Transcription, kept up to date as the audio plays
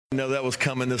I know that was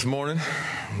coming this morning.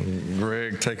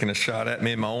 Greg taking a shot at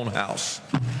me in my own house.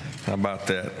 How about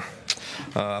that?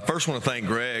 I first want to thank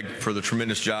Greg for the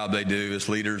tremendous job they do as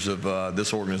leaders of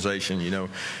this organization. You know,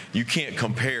 you can't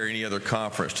compare any other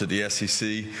conference to the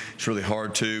SEC. It's really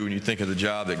hard to when you think of the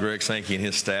job that Greg Sankey and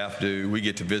his staff do. We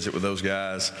get to visit with those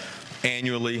guys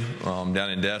annually down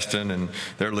in Destin, and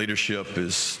their leadership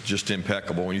is just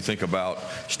impeccable. When you think about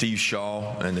Steve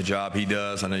Shaw and the job he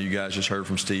does, I know you guys just heard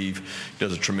from Steve. He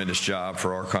does a tremendous job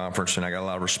for our conference, and I got a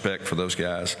lot of respect for those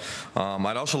guys.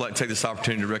 I'd also like to take this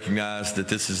opportunity to recognize that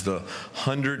this is the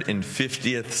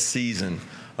 150th season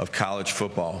of college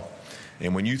football.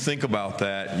 And when you think about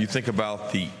that, you think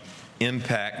about the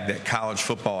impact that college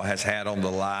football has had on the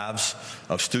lives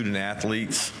of student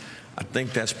athletes. I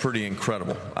think that's pretty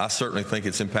incredible. I certainly think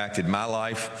it's impacted my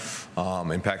life,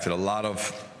 impacted a lot of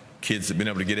kids that have been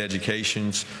able to get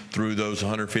educations through those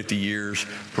 150 years.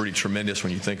 Pretty tremendous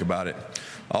when you think about it.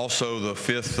 Also, the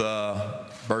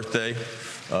 5th birthday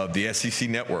of the SEC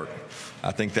Network.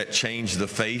 I think that changed the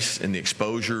face and the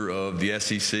exposure of the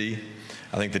SEC.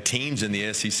 I think the teams in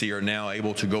the SEC are now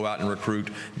able to go out and recruit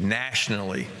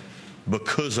nationally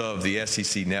because of the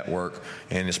SEC Network,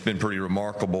 and it's been pretty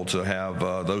remarkable to have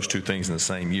those two things in the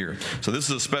same year. So this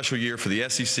is a special year for the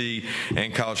SEC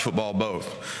and college football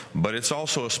both, but it's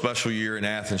also a special year in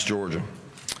Athens, Georgia,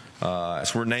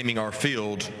 as we're naming our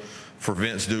field for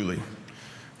Vince Dooley,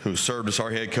 who served as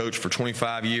our head coach for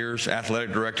 25 years,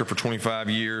 athletic director for 25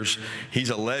 years.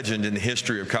 He's a legend in the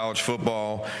history of college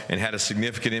football and had a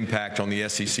significant impact on the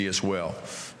SEC as well.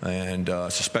 And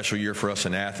it's a special year for us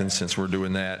in Athens since we're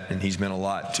doing that, and he's meant a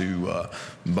lot to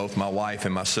both my wife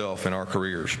and myself in our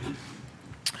careers.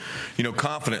 You know,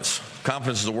 confidence.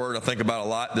 Confidence is a word I think about a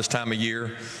lot this time of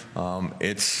year.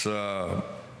 Confidence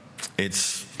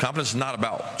is not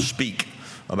about speak,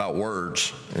 about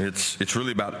words. It's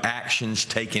really about actions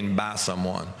taken by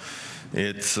someone.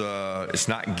 It's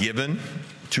not given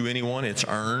to anyone, it's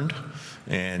earned.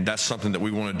 And that's something that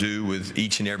we want to do with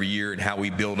each and every year and how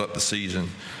we build up the season.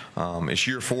 It's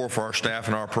year 4 for our staff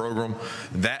and our program.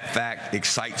 That fact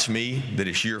excites me that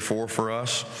it's year 4 for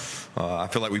us. I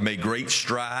feel like we've made great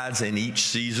strides in each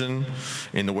season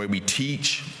in the way we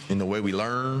teach, in the way we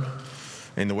learn,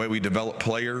 in the way we develop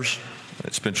players.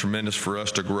 It's been tremendous for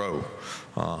us to grow.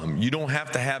 You don't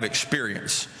have to have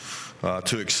experience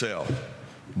to excel,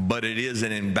 but it is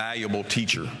an invaluable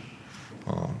teacher.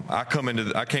 I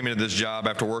came into this job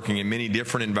after working in many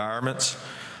different environments.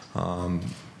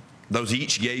 Those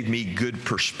each gave me good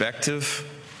perspective,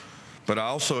 but I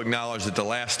also acknowledge that the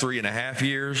last 3.5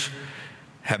 years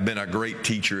have been a great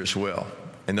teacher as well.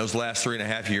 And those last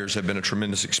 3.5 years have been a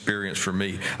tremendous experience for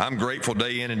me. I'm grateful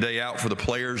day in and day out for the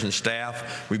players and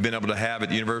staff we've been able to have at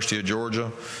the University of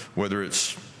Georgia, whether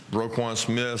it's Roquan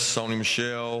Smith, Sony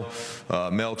Michel,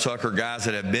 Mel Tucker, guys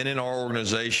that have been in our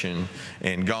organization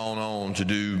and gone on to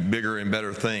do bigger and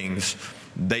better things.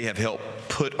 They have helped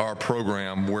put our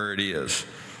program where it is.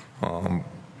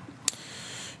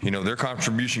 You know, their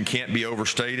contribution can't be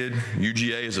overstated.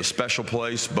 UGA is a special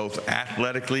place, both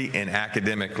athletically and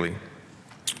academically.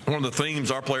 One of the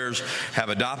themes our players have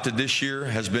adopted this year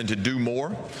has been to do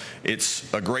more.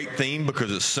 It's a great theme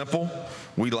because it's simple.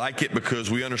 We like it because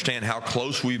we understand how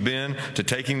close we've been to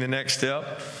taking the next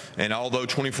step. And although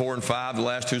 24-5 the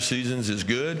last 2 seasons is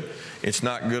good, it's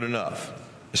not good enough.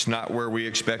 It's not where we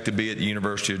expect to be at the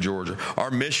University of Georgia.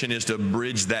 Our mission is to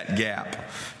bridge that gap,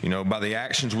 you know, by the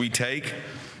actions we take,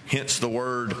 hence the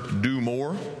word do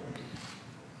more.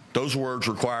 Those words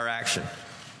require action.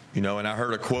 You know, and I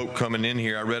heard a quote coming in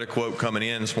here. I read a quote coming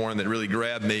in this morning that really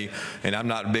grabbed me, and I'm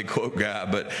not a big quote guy,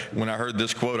 but when I heard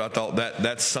this quote, I thought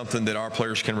that's something that our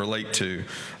players can relate to.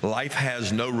 Life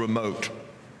has no remote.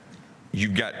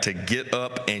 You've got to get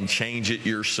up and change it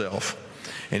yourself.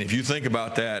 And if you think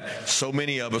about that, so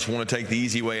many of us want to take the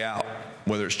easy way out,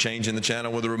 whether it's changing the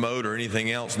channel with a remote or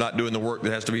anything else, not doing the work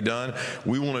that has to be done.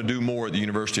 We want to do more at the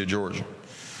University of Georgia.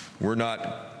 We're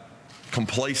not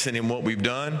complacent in what we've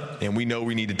done, and we know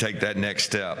we need to take that next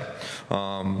step.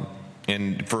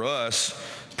 And for us,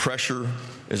 pressure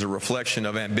is a reflection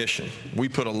of ambition. We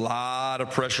put a lot of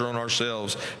pressure on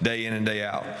ourselves day in and day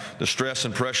out. The stress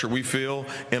and pressure we feel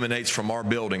emanates from our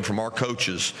building, from our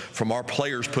coaches, from our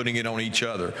players putting it on each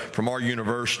other, from our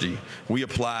university. We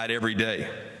apply it every day.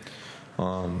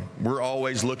 We're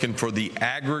always looking for the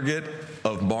aggregate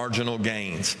of marginal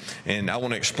gains. And I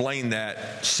want to explain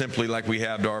that simply like we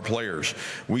have to our players.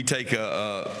 We take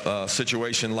a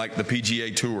situation like the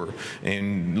PGA Tour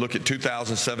and look at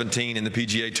 2017 in the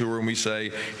PGA Tour, and we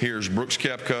say, here's Brooks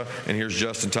Koepka and here's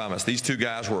Justin Thomas. These two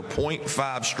guys were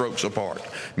 0.5 strokes apart,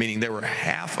 meaning they were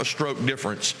half a stroke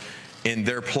difference in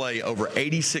their play over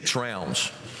 86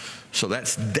 rounds. So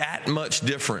that's that much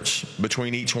difference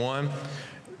between each one.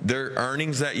 Their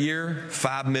earnings that year,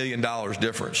 $5 million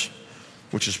difference,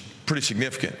 which is pretty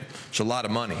significant. It's a lot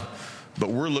of money. But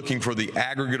we're looking for the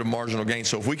aggregate of marginal gain.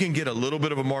 So if we can get a little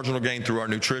bit of a marginal gain through our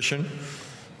nutrition,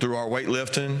 through our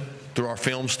weightlifting, through our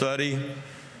film study,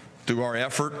 through our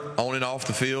effort on and off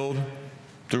the field,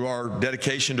 through our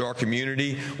dedication to our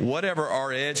community, whatever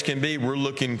our edge can be, we're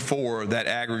looking for that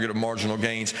aggregate of marginal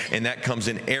gains, and that comes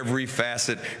in every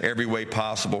facet, every way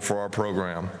possible for our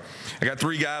program. I got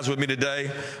 3 guys with me today.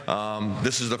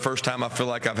 This is the first time I feel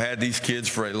like I've had these kids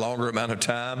for a longer amount of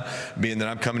time, being that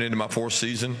I'm coming into my 4th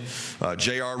season.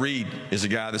 J.R. Reed is a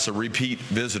guy that's a repeat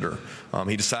visitor.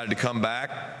 He decided to come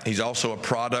back. He's also a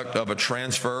product of a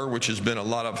transfer, which has been a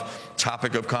lot of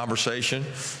topic of conversation.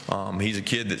 He's a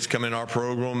kid that's come in our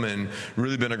program and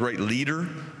really been a great leader,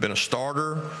 been a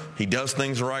starter. He does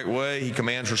things the right way. He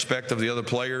commands respect of the other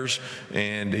players,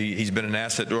 and he's been an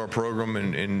asset to our program.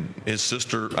 And his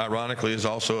sister, ironically, is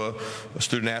also a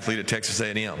student athlete at Texas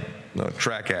A&M, a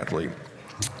track athlete.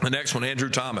 The next one, Andrew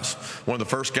Thomas, one of the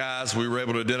first guys we were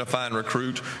able to identify and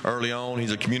recruit early on.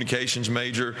 He's a communications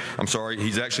major.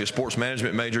 He's actually a sports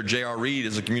management major. J.R. Reed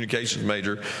is a communications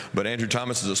major, but Andrew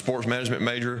Thomas is a sports management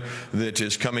major that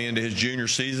is coming into his junior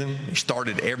season. He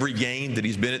started every game that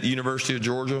he's been at the University of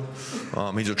Georgia.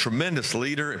 He's a tremendous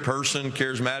leader, person,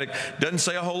 charismatic. Doesn't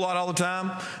say a whole lot all the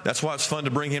time. That's why it's fun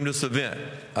to bring him to this event.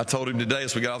 I told him today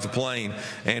as we got off the plane,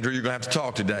 Andrew, you're going to have to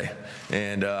talk today.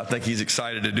 And I think he's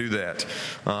excited to do that.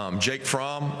 Jake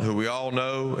Fromm, who we all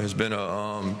know has been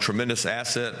a tremendous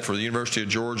asset for the University of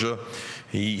Georgia.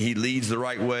 He leads the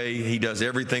right way. He does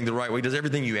everything the right way. He does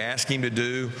everything you ask him to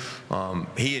do.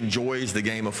 He enjoys the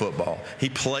game of football. He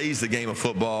plays the game of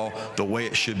football the way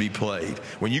it should be played.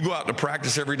 When you go out to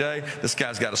practice every day, this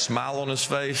guy's got a smile on his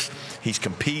face. He's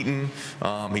competing.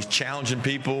 He's challenging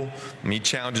people. He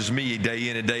challenges me day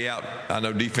in and day out. I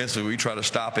know defensively we try to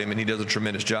stop him, and he does a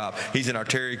tremendous job. He's in our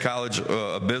Terry College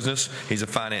of Business. He's a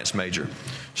finance major.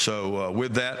 So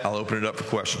with that, I'll open it up for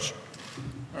questions.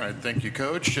 All right, thank you,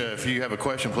 Coach. If you have a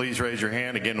question, please raise your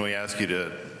hand. Again, we ask you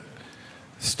to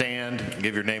stand and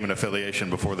give your name and affiliation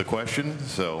before the question.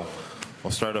 So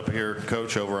we'll start up here,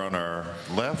 Coach, over on our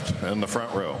left in the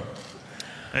front row.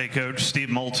 Hey, Coach. Steve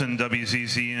Moulton,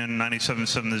 WZZN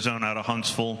 97.7 The Zone out of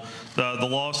Huntsville. The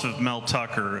loss of Mel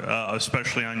Tucker,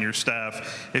 especially on your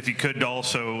staff, if you could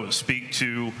also speak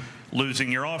to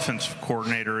losing your offensive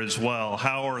coordinator as well.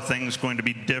 How are things going to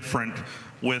be different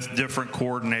with different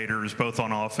coordinators, both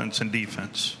on offense and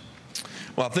defense?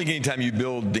 Well, I think anytime you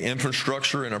build the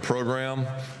infrastructure in a program,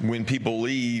 when people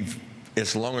leave,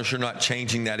 as long as you're not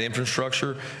changing that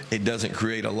infrastructure, it doesn't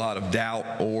create a lot of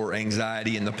doubt or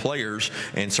anxiety in the players.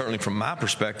 And certainly from my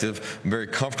perspective, I'm very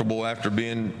comfortable after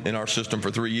being in our system for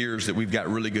 3 years that we've got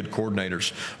really good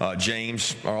coordinators.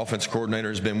 James, our offensive coordinator,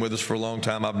 has been with us for a long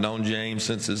time. I've known James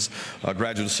since his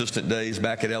graduate assistant days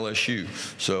back at LSU.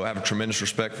 So I have a tremendous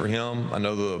respect for him. I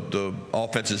know the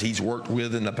offenses he's worked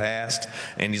with in the past,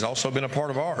 and he's also been a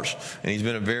part of ours. And he's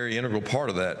been a very integral part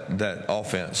of that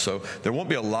offense. So there won't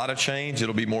be a lot of change.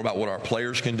 It'll be more about what our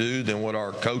players can do than what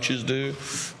our coaches do.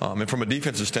 And from a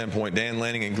defensive standpoint, Dan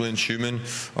Lanning and Glenn Schumann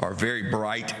are very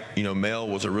bright. Mel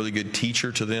was a really good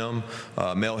teacher to them.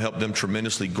 Mel helped them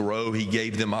tremendously grow. He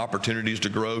gave them opportunities to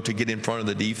grow, to get in front of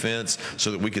the defense so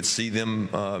that we could see them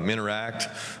interact.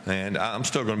 And I'm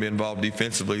still going to be involved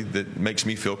defensively. That makes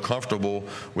me feel comfortable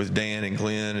with Dan and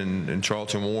Glenn and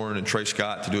Charlton Warren and Trey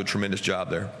Scott to do a tremendous job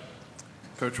there.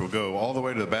 Coach, we'll go all the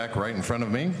way to the back right in front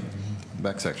of me,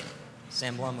 back section.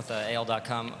 Sam Blum with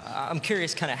AL.com. I'm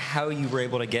curious kind of how you were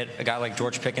able to get a guy like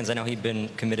George Pickens. I know he'd been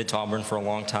committed to Auburn for a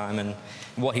long time, and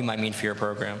what he might mean for your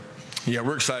program. Yeah,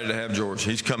 we're excited to have George.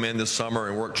 He's come in this summer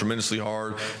and worked tremendously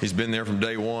hard. He's been there from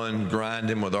day one,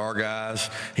 grinding with our guys.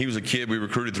 He was a kid we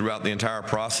recruited throughout the entire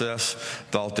process.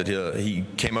 Thought that he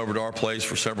came over to our place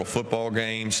for several football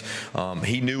games.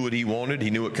 He knew what he wanted.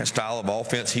 He knew what style of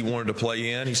offense he wanted to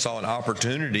play in. He saw an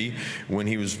opportunity when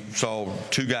he saw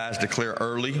 2 guys declare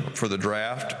early for the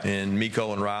draft, and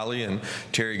Miko and Riley and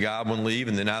Terry Godwin leave,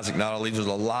 and then Isaac Nada leaves. There's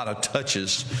a lot of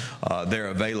touches there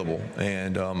available,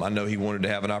 and I know he wanted to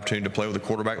have an opportunity to play with a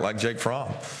quarterback like Jake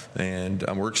Fromm, and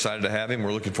we're excited to have him.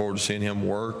 We're looking forward to seeing him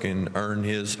work and earn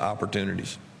his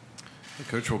opportunities. Hey,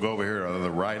 Coach, we'll go over here on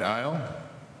the right aisle.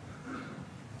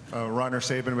 Ronner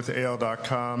Saban with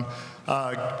AL.com.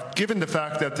 Given the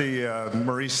fact that the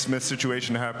Maurice Smith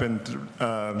situation happened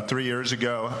 3 years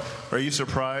ago, are you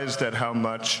surprised at how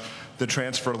much the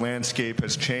transfer landscape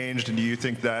has changed, and do you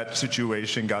think that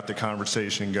situation got the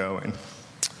conversation going?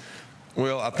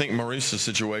 Well, I think Maurice's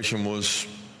situation was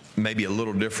maybe a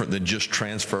little different than just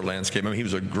transfer landscape. I mean, he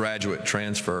was a graduate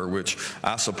transfer, which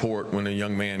I support when a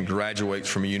young man graduates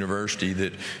from a university,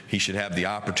 that he should have the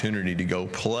opportunity to go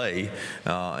play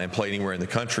and play anywhere in the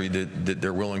country that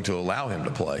they're willing to allow him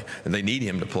to play, and they need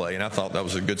him to play. And I thought that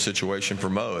was a good situation for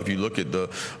Mo. If you look at the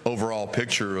overall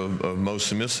picture of Mo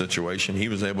Smith's situation, he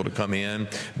was able to come in,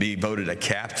 be voted a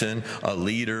captain, a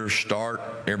leader, start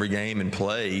every game and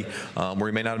play, where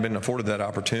he may not have been afforded that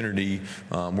opportunity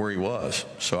where he was.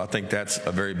 So I think that's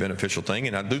a very beneficial thing,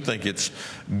 and I do think it's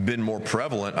been more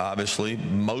prevalent, obviously,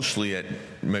 mostly at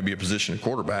maybe a position of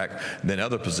quarterback than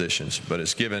other positions, but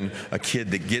it's given a kid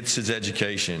that gets his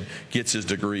education, gets his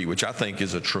degree, which I think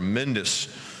is a tremendous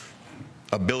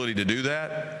ability to do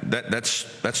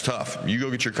that's tough. You go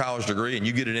get your college degree and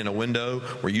you get it in a window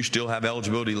where you still have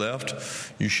eligibility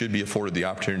left, you should be afforded the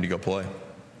opportunity to go play.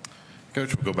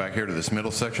 Coach, we'll go back here to this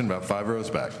middle section, about 5 rows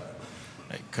back.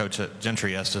 Hey, Coach,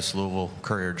 Gentry Estes, Louisville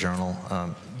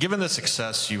Courier-Journal. Given the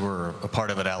success you were a part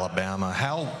of at Alabama,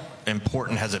 how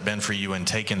important has it been for you in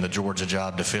taking the Georgia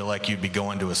job to feel like you'd be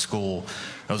going to a school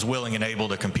that was willing and able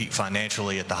to compete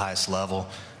financially at the highest level?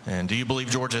 And do you believe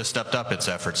Georgia has stepped up its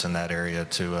efforts in that area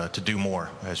to do more,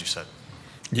 as you said?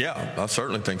 Yeah, I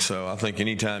certainly think so. I think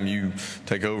anytime you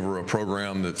take over a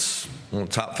program that's one of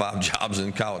the top 5 jobs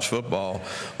in college football,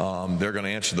 they're going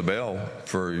to answer the bell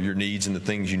for your needs and the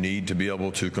things you need to be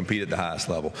able to compete at the highest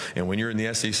level. And when you're in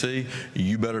the SEC,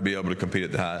 you better be able to compete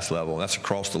at the highest level. That's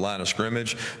across the line of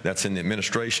scrimmage. That's in the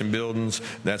administration buildings.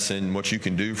 That's in what you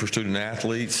can do for student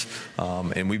athletes.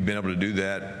 And we've been able to do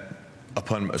that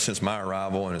since my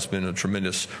arrival, and it's been a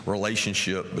tremendous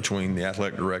relationship between the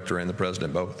athletic director and the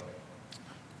president both.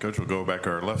 Coach, we'll go back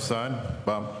to our left side.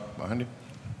 Bob, behind you.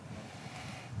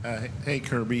 Hey,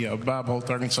 Kirby. Bob Holt,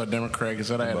 Arkansas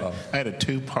Democrat. I had a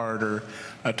two-parter.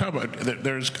 Talk about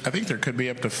I think there could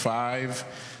be up to 5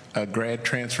 grad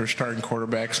transfer starting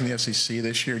quarterbacks in the SEC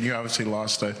this year. And you obviously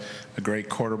lost a great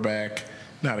quarterback,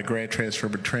 not a grad transfer,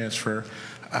 but transfer.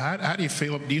 How do you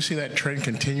feel? Do you see that trend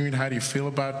continuing? How do you feel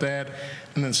about that?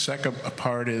 And then the second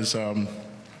part is,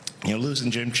 losing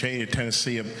Jim Chaney to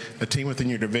Tennessee, a team within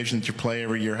your division that you play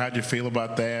every year. How do you feel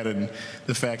about that? And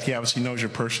the fact he obviously knows your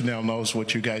personnel, knows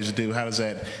what you guys do. How does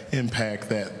that impact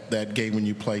that game when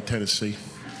you play Tennessee?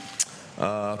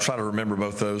 I'll try to remember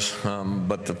both those.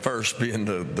 But the first being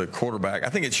the quarterback, I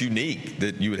think it's unique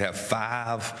that you would have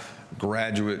 5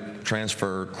 graduate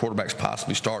transfer quarterbacks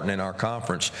possibly starting in our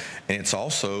conference. And it's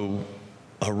also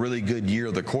a really good year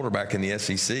of the quarterback in the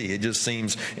SEC. It just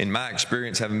seems, in my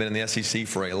experience, having been in the SEC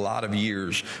for a lot of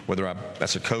years, whether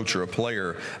as a coach or a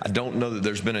player, I don't know that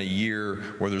there's been a year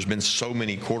where there's been so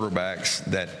many quarterbacks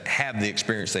that have the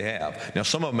experience they have. Now,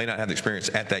 some of them may not have the experience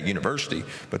at that university,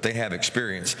 but they have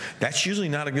experience. That's usually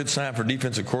not a good sign for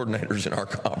defensive coordinators in our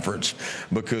conference,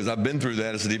 because I've been through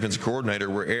that as a defensive coordinator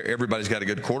where everybody's got a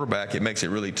good quarterback. It makes it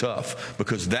really tough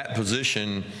because that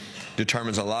position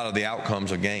determines a lot of the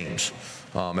outcomes of games.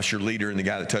 That's your leader and the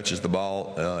guy that touches the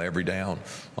ball every down.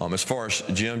 As far as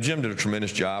Jim did a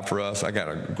tremendous job for us. I got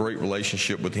a great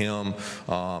relationship with him.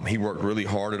 He worked really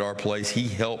hard at our place. He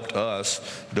helped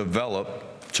us develop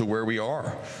to where we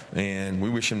are, and we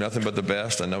wish him nothing but the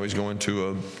best. I know he's going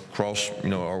to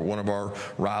one of our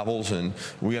rivals, and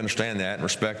we understand that and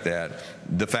respect that.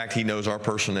 The fact he knows our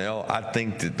personnel, I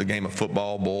think that the game of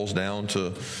football boils down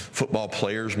to football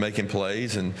players making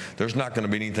plays, and there's not going to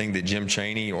be anything that Jim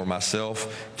Chaney or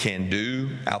myself can do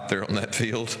out there on that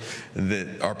field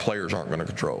that our players aren't going to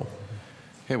control.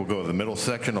 Okay, we'll go to the middle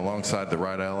section alongside the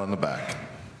right aisle in the back.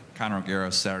 Conor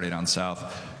O'Gara, Saturday Down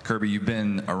South. Kirby, you've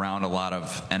been around a lot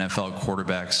of NFL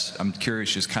quarterbacks. I'm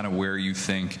curious just kind of where you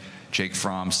think Jake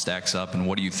Fromm stacks up, and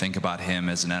what do you think about him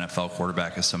as an NFL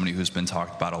quarterback, as somebody who's been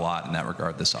talked about a lot in that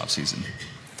regard this offseason?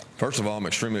 First of all, I'm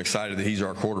extremely excited that he's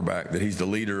our quarterback, that he's the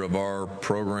leader of our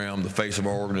program, the face of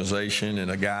our organization,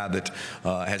 and a guy that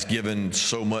has given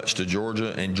so much to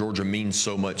Georgia, and Georgia means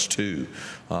so much too.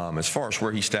 As far as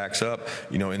where he stacks up,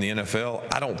 in the NFL,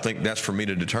 I don't think that's for me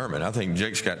to determine. I think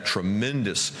Jake's got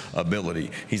tremendous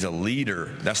ability. He's a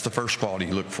leader. That's the first quality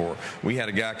you look for. We had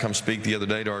a guy come speak the other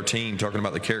day to our team talking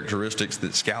about the characteristics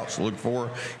that scouts look for.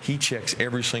 He checks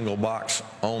every single box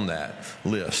on that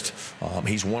list.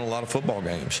 He's won a lot of football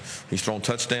games. He's thrown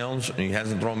touchdowns, and he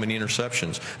hasn't thrown many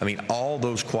interceptions. I mean, all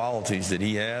those qualities that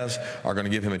he has are going to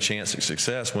give him a chance at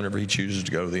success whenever he chooses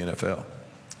to go to the NFL.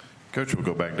 Coach, we'll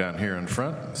go back down here in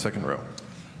front, second row.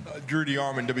 Drew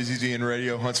DeArmond, WZZN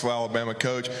Radio, Huntsville, Alabama.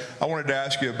 Coach, I wanted to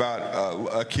ask you about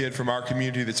a kid from our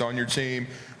community that's on your team.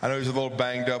 I know he was a little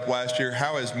banged up last year.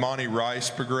 How has Monty Rice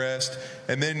progressed?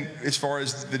 And then as far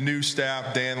as the new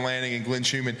staff, Dan Lanning and Glenn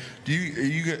Schumann, do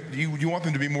you want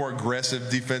them to be more aggressive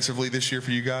defensively this year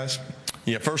for you guys?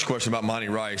 Yeah, first question about Monty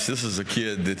Rice. This is a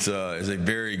kid that is a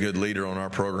very good leader on our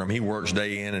program. He works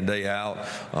day in and day out,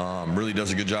 really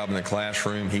does a good job in the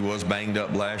classroom. He was banged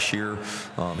up last year.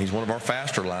 He's one of our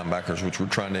faster linebackers, which we're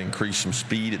trying to increase some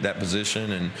speed at that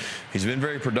position, and he's been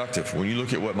very productive. When you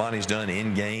look at what Monty's done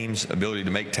in games, ability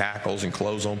to make tackles and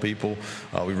close on people,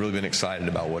 we've really been excited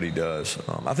about what he does.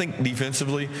 I think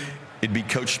defensively, it'd be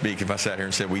coach speak if I sat here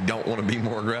and said we don't want to be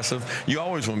more aggressive. You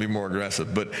always want to be more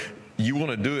aggressive, but you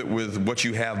want to do it with what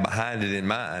you have behind it in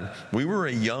mind. We were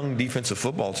a young defensive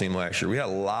football team last year. We had a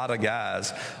lot of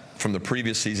guys from the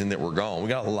previous season that were gone. We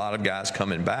got a lot of guys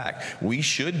coming back. We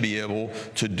should be able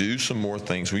to do some more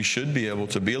things. We should be able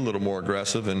to be a little more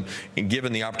aggressive, and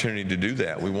given the opportunity to do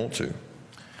that, we want to.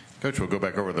 Coach, we'll go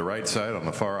back over to the right side on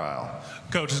the far aisle.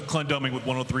 Coach, it's Clint Dumming with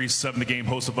 103.7 The Game,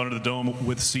 host of Under the Dome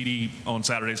with CD on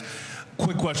Saturdays.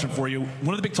 Quick question for you.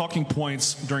 One of the big talking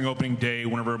points during opening day,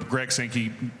 whenever Greg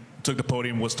Sankey took the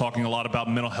podium, was talking a lot about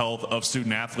mental health of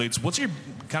student athletes. What's your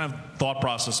kind of thought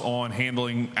process on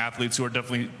handling athletes who are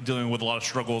definitely dealing with a lot of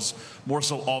struggles, more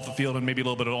so off the field and maybe a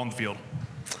little bit on the field?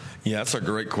 Yeah, that's a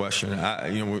great question.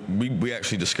 We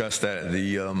actually discussed that at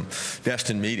the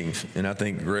Destin meetings, and I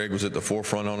think Greg was at the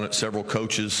forefront on it. Several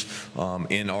coaches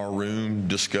in our room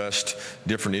discussed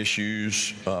different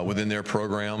issues within their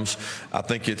programs. I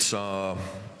think it's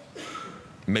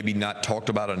maybe not talked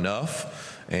about enough.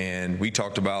 And we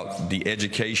talked about the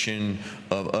education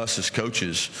of us as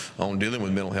coaches on dealing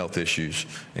with mental health issues.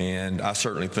 And I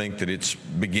certainly think that it's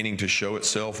beginning to show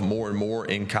itself more and more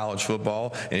in college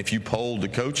football. And if you poll the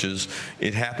coaches,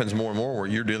 it happens more and more where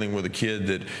you're dealing with a kid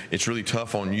that it's really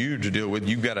tough on you to deal with.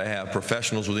 You've got to have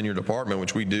professionals within your department,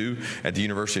 which we do at the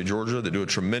University of Georgia, that do a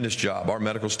tremendous job. Our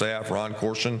medical staff, Ron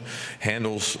Corson,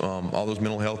 handles all those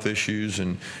mental health issues.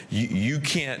 And you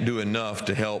can't do enough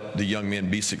to help the young men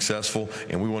be successful.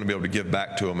 And we want to be able to give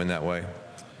back to them in that way.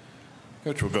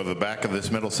 Coach, we'll go to the back of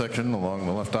this middle section along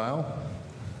the left aisle.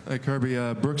 Hey,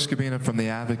 Kirby. Brooks Cabina from The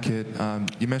Advocate.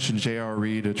 You mentioned J.R.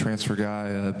 Reed, a transfer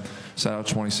guy, sat out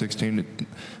 2016.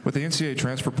 With the NCAA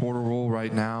transfer portal rule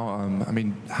right now, I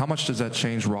mean, how much does that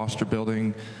change roster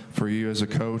building for you as a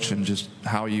coach, and just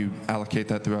how you allocate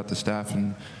that throughout the staff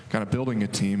and kind of building a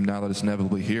team now that it's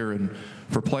inevitably here? And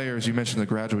for players, you mentioned the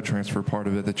graduate transfer part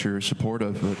of it that you're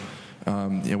supportive, but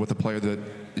with the player that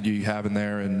you have in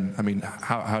there, and I mean,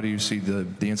 how do you see the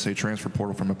NCAA transfer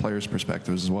portal from a player's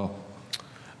perspective as well?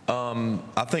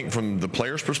 I think from the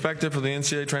player's perspective for the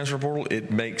NCAA transfer portal,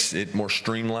 it makes it more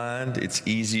streamlined. It's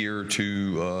easier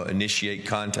to initiate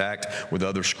contact with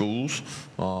other schools.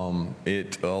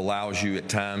 It allows you at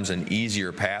times an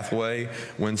easier pathway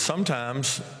when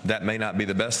sometimes that may not be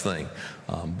the best thing.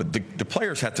 But the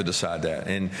players have to decide that.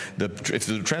 And if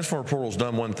the transfer portal's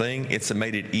done one thing, it's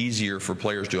made it easier for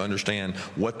players to understand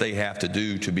what they have to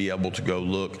do to be able to go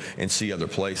look and see other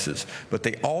places. But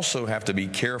they also have to be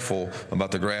careful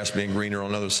about the grass being greener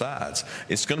on other sides.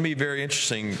 It's going to be very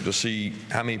interesting to see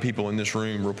how many people in this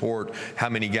room report how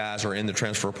many guys are in the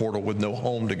transfer portal with no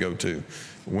home to go to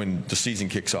when the season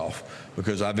kicks off.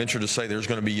 Because I venture to say there's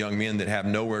going to be young men that have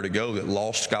nowhere to go, that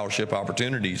lost scholarship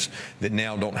opportunities, that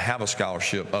now don't have a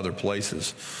scholarship other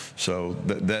places. So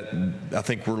that I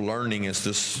think we're learning as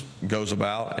this goes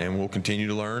about, and we'll continue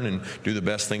to learn and do the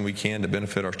best thing we can to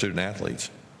benefit our student athletes.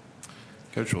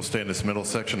 Coach, we'll stay in this middle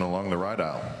section along the right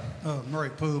aisle. Murray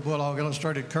Pooh, Bulldog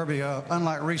Illustrated. Kirby,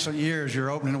 unlike recent years,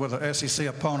 you're opening with an SEC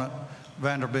opponent,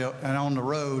 Vanderbilt, and on the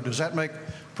road. Does that make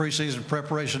preseason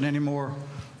preparation any more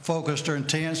focused or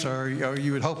intense, or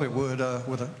you would hope it would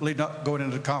with a leading up going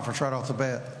into the conference right off the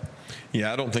bat?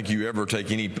 Yeah, I don't think you ever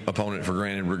take any opponent for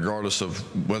granted, regardless of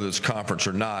whether it's conference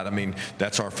or not. I mean,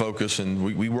 that's our focus, and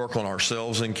we work on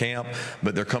ourselves in camp,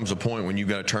 but there comes a point when you've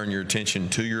got to turn your attention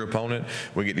to your opponent.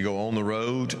 We get to go on the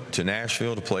road to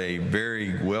Nashville to play a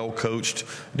very well-coached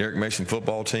Derek Mason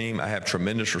football team. I have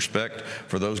tremendous respect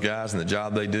for those guys and the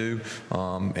job they do,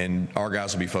 and our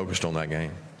guys will be focused on that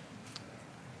game.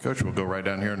 Coach, we'll go right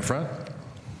down here in front.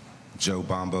 Joe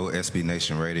Bombo, SB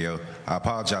Nation Radio. I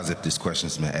apologize if this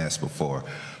question's been asked before,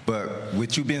 but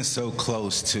with you being so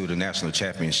close to the national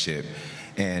championship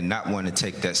and not wanting to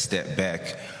take that step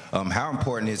back, how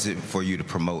important is it for you to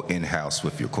promote in-house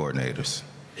with your coordinators?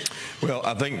 Well,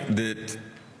 I think that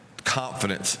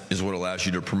confidence is what allows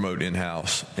you to promote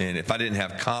in-house. And if I didn't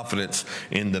have confidence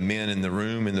in the men in the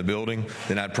room, in the building,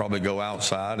 then I'd probably go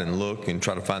outside and look and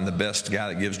try to find the best guy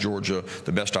that gives Georgia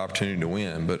the best opportunity to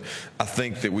win. But I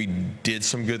think that we did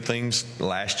some good things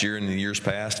last year and in the years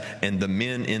past, and the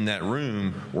men in that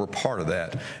room were part of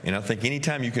that. And I think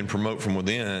anytime you can promote from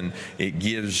within, it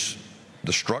gives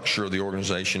the structure of the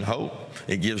organization hope.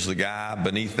 It gives the guy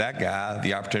beneath that guy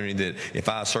the opportunity that if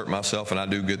I assert myself and I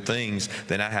do good things,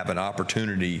 then I have an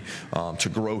opportunity to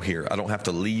grow here. I don't have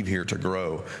to leave here to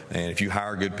grow. And if you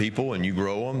hire good people and you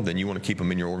grow them, then you want to keep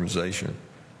them in your organization.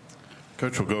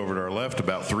 Coach, we'll go over to our left,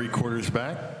 about 3 quarters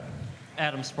back.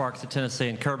 Adam Sparks of Tennessee,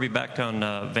 and Kirby, back on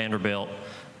Vanderbilt.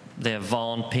 They have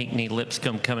Vaughn, Pinckney,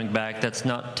 Lipscomb coming back. That's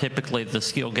not typically the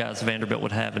skill guys Vanderbilt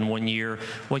would have in 1 year.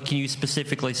 What can you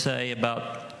specifically say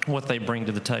about what they bring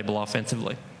to the table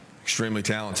offensively? Extremely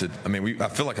talented. I mean, I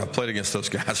feel like I've played against those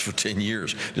guys for 10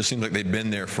 years. Just seems like they've been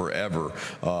there forever.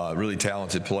 Really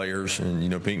talented players. And, you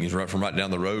know, Pinckney's right down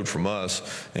the road from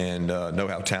us and know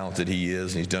how talented he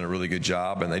is. And he's done a really good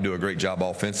job. And they do a great job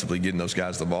offensively getting those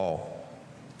guys the ball.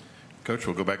 Coach,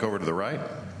 we'll go back over to the right,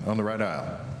 on the right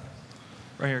aisle.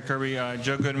 Right here, Kirby.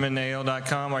 Joe Goodman,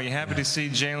 AL.com. Are you happy to see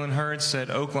Jalen Hurts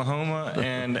at Oklahoma?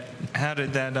 And how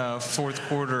did that fourth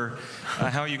quarter,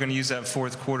 how are you going to use that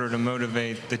fourth quarter to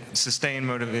motivate the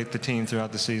team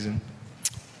throughout the season?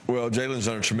 Well, Jalen's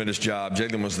done a tremendous job.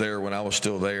 Jalen was there when I was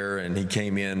still there, and he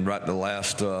came in right the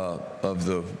last of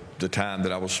the time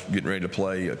that I was getting ready to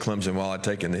play Clemson while I'd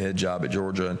taken the head job at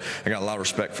Georgia. And I got a lot of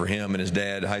respect for him, and his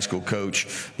dad, high school coach,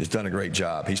 has done a great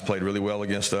job. He's played really well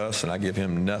against us, and I give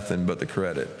him nothing but the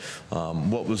credit.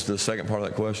 What was the second part of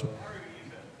that question?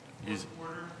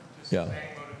 Yeah.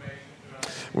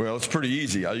 Well, it's pretty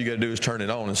easy. All you got to do is turn it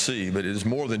on and see. But it is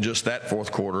more than just that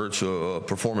fourth quarter. It's a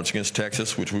performance against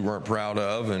Texas, which we weren't proud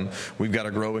of, and we've got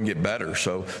to grow and get better.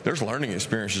 So there's learning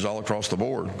experiences all across the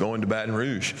board. Going to Baton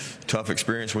Rouge, tough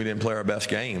experience. We didn't play our best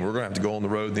game. We're going to have to go on the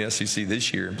road in the SEC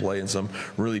this year and play in some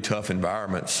really tough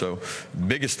environments. So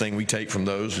biggest thing we take from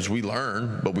those is we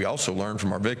learn, but we also learn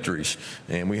from our victories.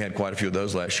 And we had quite a few of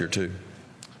those last year, too.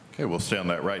 Okay, we'll stay on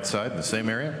that right side in the same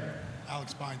area.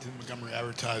 Alex Byington, Montgomery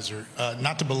Advertiser.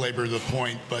 Not to belabor the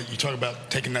point, but you talk about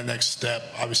taking that next step.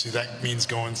 Obviously, that means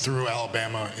going through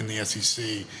Alabama in the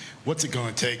SEC. What's it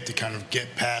going to take to kind of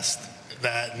get past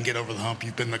that and get over the hump?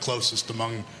 You've been the closest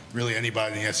among really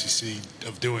anybody in the SEC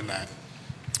of doing that.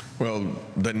 Well,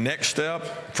 the next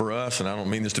step for us, and I don't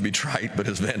mean this to be trite, but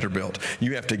is Vanderbilt.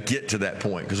 You have to get to that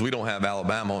point because we don't have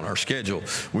Alabama on our schedule.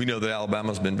 We know that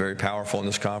Alabama's been very powerful in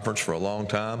this conference for a long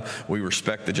time. We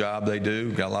respect the job they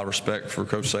do. Got a lot of respect for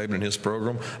Coach Saban and his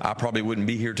program. I probably wouldn't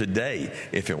be here today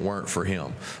if it weren't for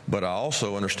him. But I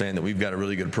also understand that we've got a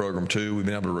really good program, too. We've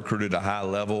been able to recruit at a high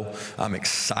level. I'm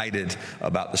excited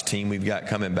about this team we've got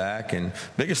coming back. And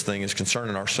biggest thing is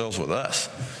concerning ourselves with us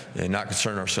and not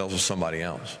concerning ourselves with somebody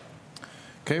else.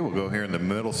 Okay, we'll go here in the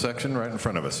middle section right in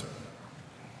front of us.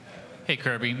 Hey,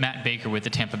 Kirby. Matt Baker with the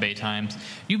Tampa Bay Times.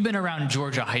 You've been around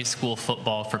Georgia high school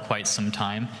football for quite some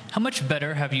time. How much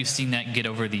better have you seen that get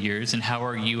over the years, and how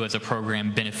are you as a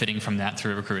program benefiting from that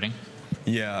through recruiting?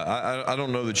 Yeah, I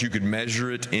don't know that you could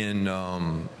measure it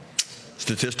in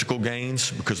statistical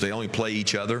gains because they only play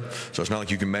each other. So it's not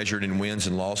like you can measure it in wins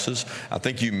and losses. I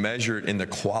think you measure it in the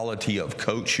quality of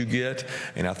coach you get,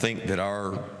 and I think that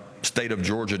our state of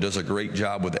Georgia does a great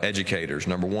job with educators.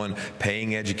 Number one,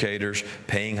 paying educators,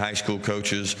 paying high school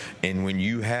coaches, and when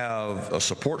you have a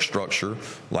support structure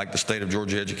like the state of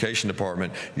Georgia Education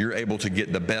Department, you're able to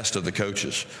get the best of the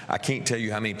coaches. I can't tell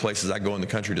you how many places I go in the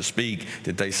country to speak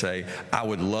that they say, I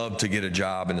would love to get a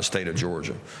job in the state of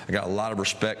Georgia. I got a lot of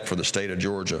respect for the state of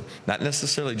Georgia. Not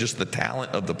necessarily just the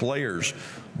talent of the players,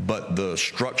 but the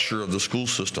structure of the school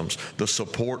systems, the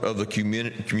support of the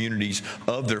communities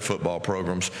of their football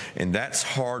programs. And that's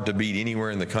hard to beat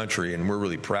anywhere in the country, and we're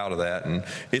really proud of that. And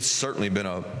it's certainly been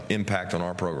an impact on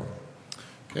our program.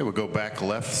 Okay, we'll go back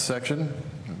left section.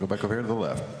 We'll go back over here to the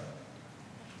left.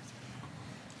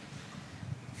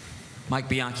 Mike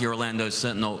Bianchi, Orlando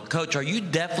Sentinel. Coach, are you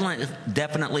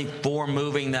definitely for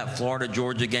moving that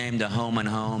Florida-Georgia game to home and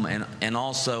home? And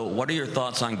also, what are your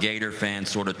thoughts on Gator fans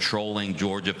sort of trolling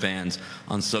Georgia fans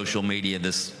on social media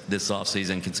this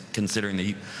offseason, considering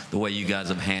the way you guys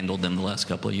have handled them the last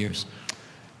couple of years?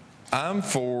 I'm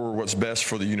for what's best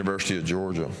for the University of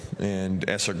Georgia, and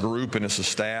as a group and as a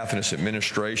staff and as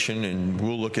administration, and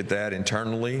we'll look at that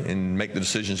internally and make the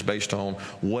decisions based on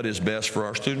what is best for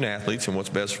our student athletes and what's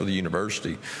best for the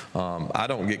university. I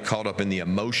don't get caught up in the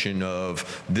emotion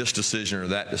of this decision or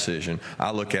that decision.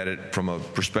 I look at it from a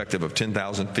perspective of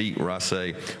 10,000 feet where I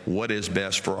say, what is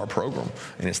best for our program?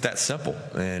 And it's that simple,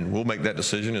 and we'll make that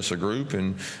decision as a group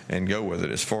and go with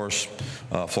it. As far as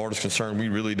Florida's concerned, we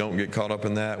really don't get caught up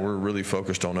in that. We're really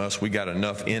focused on us. We got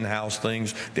enough in-house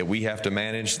things that we have to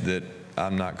manage that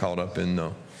I'm not caught up in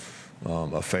the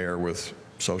affair with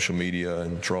social media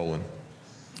and trolling.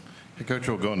 Hey, Coach,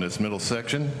 we'll go in this middle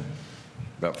section,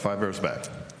 about 5 rows back.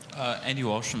 Andy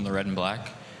Walsh from the Red and Black.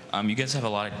 You guys have a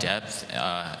lot of depth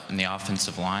in the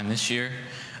offensive line this year.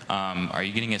 Are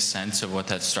you getting a sense of what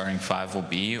that starting 5 will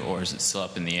be, or is it still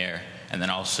up in the air? And then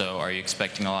also, are you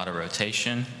expecting a lot of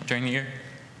rotation during the year?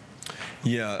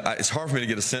 Yeah, it's hard for me to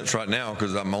get a sense right now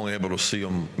because I'm only able to see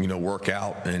them, work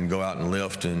out and go out and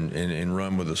lift and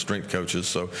run with the strength coaches.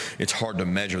 So it's hard to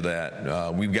measure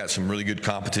that. We've got some really good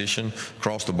competition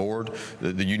across the board.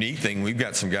 The unique thing, we've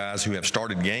got some guys who have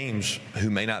started games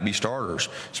who may not be starters.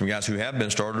 Some guys who have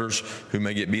been starters who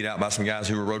may get beat out by some guys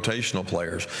who are rotational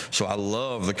players. So I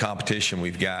love the competition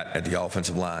we've got at the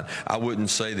offensive line. I wouldn't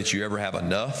say that you ever have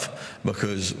enough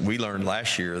because we learned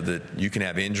last year that you can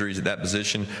have injuries at that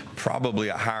position probably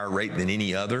a higher rate than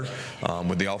any other,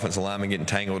 with the offensive linemen getting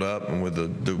tangled up and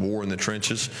with the war in the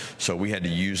trenches. So we had to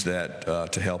use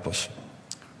that to help us.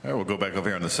 All right, we'll go back over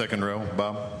here on the second row.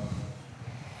 Bob?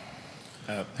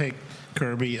 Hey,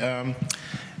 Kirby.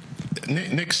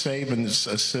 Nick Saban's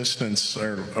assistants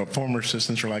or former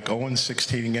assistants are like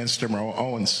 0-16 against him or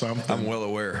 0-something. I'm well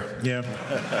aware. Yeah.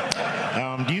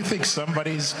 Do you think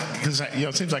somebody's, because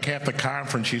it seems like half the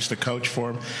conference used to coach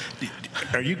for him.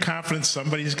 Are you confident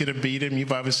somebody's going to beat him?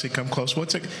 You've obviously come close.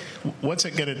 What's it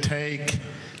going to take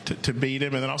to beat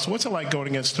him? And then also, what's it like going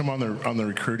against him on the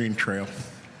recruiting trail?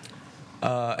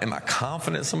 Am I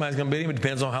confident somebody's going to beat him? It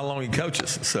depends on how long he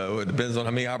coaches. So it depends on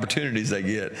how many opportunities they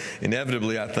get.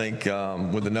 Inevitably, I think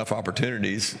with enough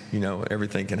opportunities,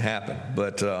 everything can happen.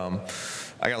 But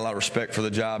I got a lot of respect for the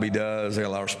job he does. I got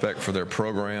a lot of respect for their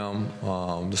program.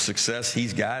 The success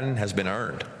he's gotten has been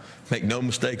earned. Make no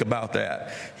mistake about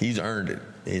that. He's earned it.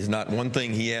 It's not one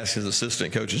thing he asks his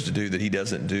assistant coaches to do that he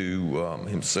doesn't do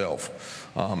himself.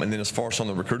 And then as far as on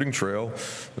the recruiting trail,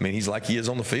 I mean, he's like he is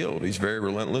on the field. He's very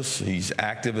relentless. He's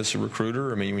active as a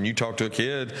recruiter. I mean, when you talk to a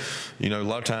kid, a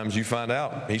lot of times you find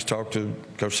out he's talked to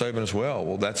Coach Saban as well.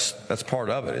 Well, that's part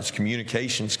of it. It's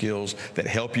communication skills that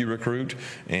help you recruit,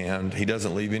 and he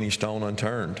doesn't leave any stone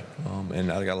unturned. And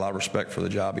I got a lot of respect for the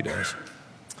job he does.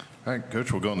 All right,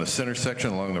 Coach, we'll go in the center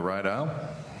section along the right aisle.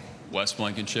 Wes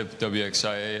Blankenship,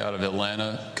 WXIA out of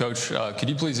Atlanta. Coach, could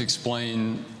you please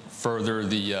explain further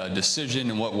the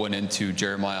decision and what went into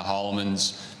Jeremiah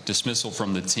Holloman's dismissal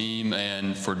from the team?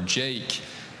 And for Jake,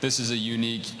 this is a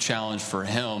unique challenge for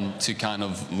him to kind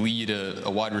of lead a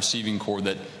wide receiving corps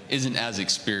that isn't as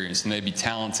experienced, and they'd be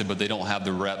talented, but they don't have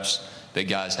the reps that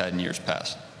guys had in years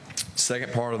past.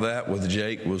 Second part of that with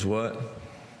Jake was what?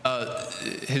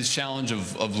 His challenge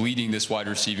of leading this wide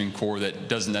receiving corps that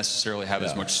doesn't necessarily have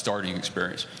as much starting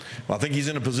experience. Well, I think he's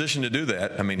in a position to do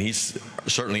that. I mean, he's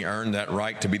certainly earned that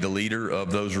right to be the leader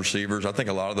of those receivers. I think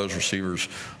a lot of those receivers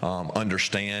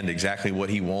understand exactly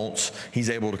what he wants. He's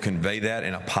able to convey that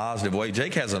in a positive way.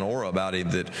 Jake has an aura about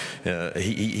him that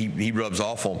he rubs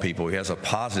off on people. He has a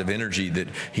positive energy that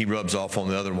he rubs off on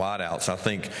the other wideouts. I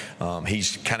think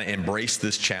he's kind of embraced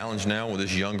this challenge now with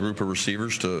this young group of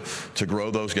receivers to grow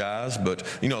those guys. But,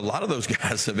 a lot of those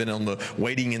guys have been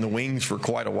waiting in the wings for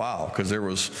quite a while because there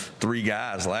was 3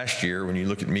 guys last year when you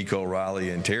look at Miko,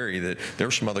 Riley, and Terry that there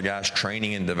were some other guys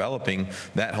training and developing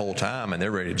that whole time, and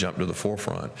they're ready to jump to the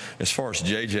forefront. As far as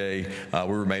JJ,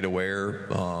 we were made aware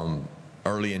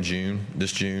early in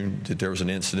this June, that there was an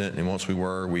incident, and once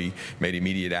we made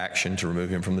immediate action to remove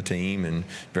him from the team, and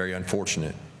very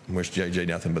unfortunate. I wish JJ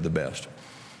nothing but the best.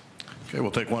 Okay,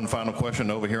 we'll take one final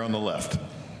question over here on the left.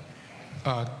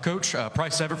 Coach,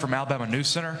 Price Everett from Alabama News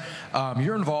Center.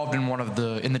 You're involved in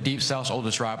in the Deep South's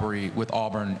oldest rivalry with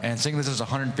Auburn, and seeing this is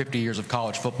 150 years of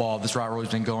college football, this rivalry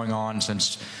has been going on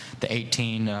since the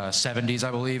 1870s, I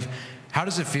believe. How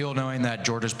does it feel knowing that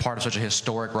Georgia's part of such a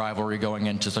historic rivalry going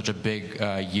into such a big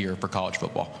year for college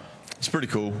football? It's pretty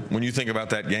cool. When you think about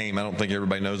that game, I don't think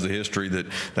everybody knows the history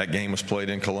that game was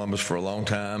played in Columbus for a long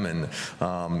time, and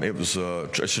it's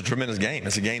a tremendous game.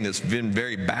 It's a game that's been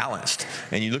very balanced,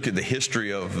 and you look at the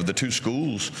history of the two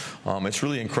schools, it's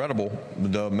really incredible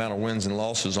the amount of wins and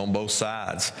losses on both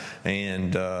sides,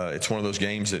 and it's one of those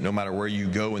games that no matter where you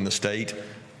go in the state,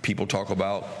 people talk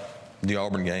about the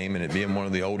Auburn game, and it being one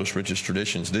of the oldest, richest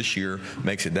traditions this year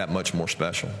makes it that much more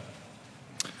special.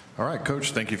 All right,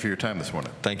 Coach, thank you for your time this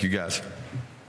morning. Thank you, guys.